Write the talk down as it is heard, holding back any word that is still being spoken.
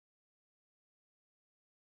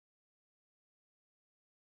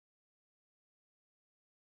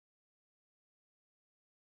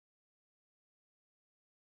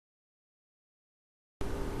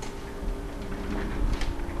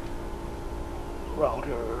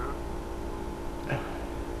router. Okay.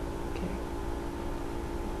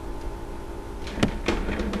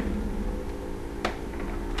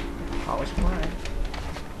 Power supply.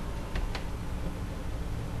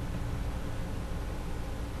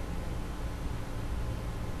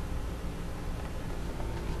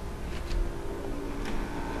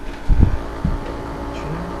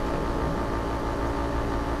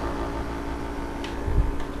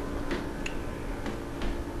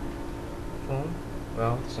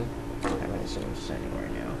 Well, it doesn't have any signals sending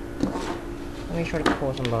right now. Let me try to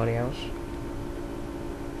call somebody else.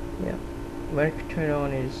 Yeah, when I turn it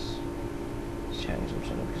on is having some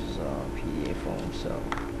signal because it's a PDA phone. So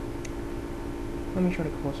let me try to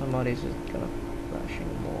call somebody. Is it gonna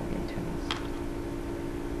flashing more intense?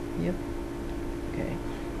 Yep. Okay.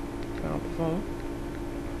 Turn off the phone.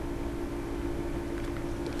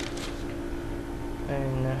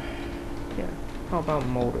 And yeah, how about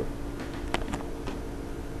motor?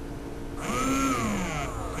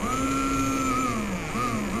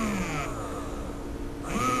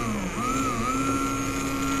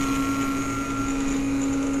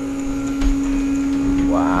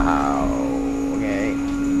 Wow. Okay.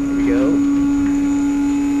 Here we go.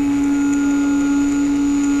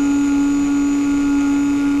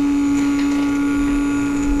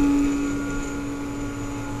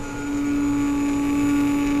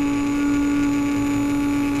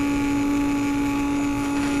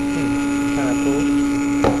 Kinda cool.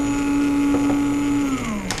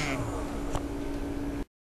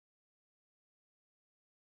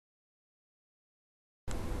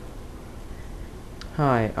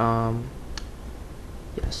 Hi,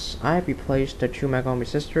 yes, I have replaced the 2 mega ohm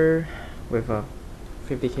resistor with a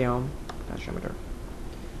 50k ohm potentiometer.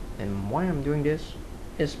 And why I'm doing this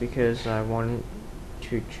is because I want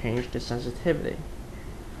to change the sensitivity.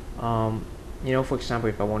 You know, for example,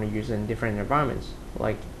 if I want to use it in different environments,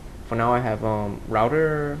 like for now I have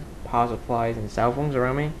router, power supplies, and cell phones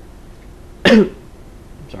around me. I'm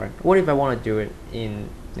sorry. What if I want to do it in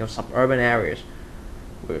suburban areas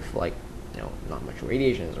with like not much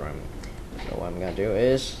radiation around me? So what I'm gonna do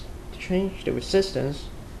is to change the resistance,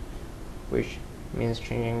 which means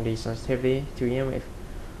changing the sensitivity to EMF.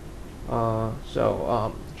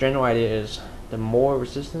 General idea is the more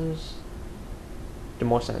resistance, the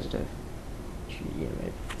more sensitive to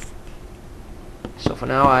EMF. So for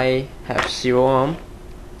now I have 0 ohm,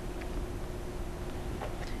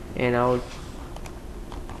 and I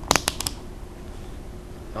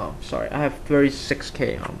have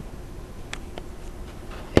 36k ohm,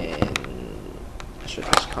 and I should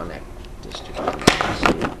just connect this to see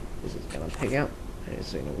if this is gonna pick up any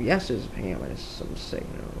signal. Yes, it's picking up some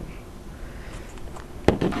signal.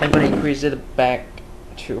 I'm gonna increase it back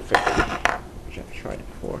to 50, which I've tried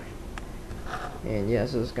before. And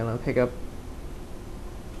yes, it's gonna pick up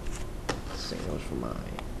signals from my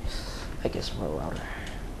router.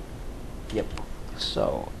 Yep.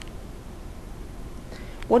 So,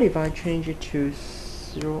 what if I change it to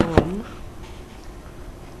 0 ohm?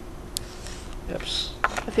 Oops.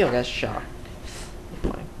 I feel like that's shocked.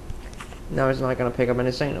 Now it's not gonna pick up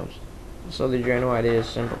any signals. So the general idea is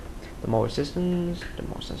simple. The more resistance, the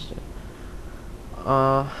more sensitive.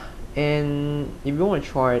 And if you want to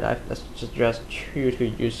try it, I suggest you to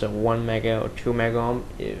use a 1 mega or 2 mega ohm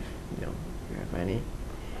if you have any.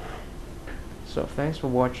 So thanks for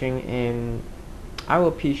watching, and I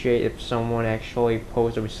would appreciate if someone actually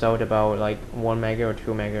posts a result about like 1 mega or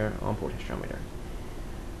 2 mega on potentiometer.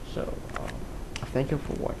 So thank you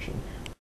for watching.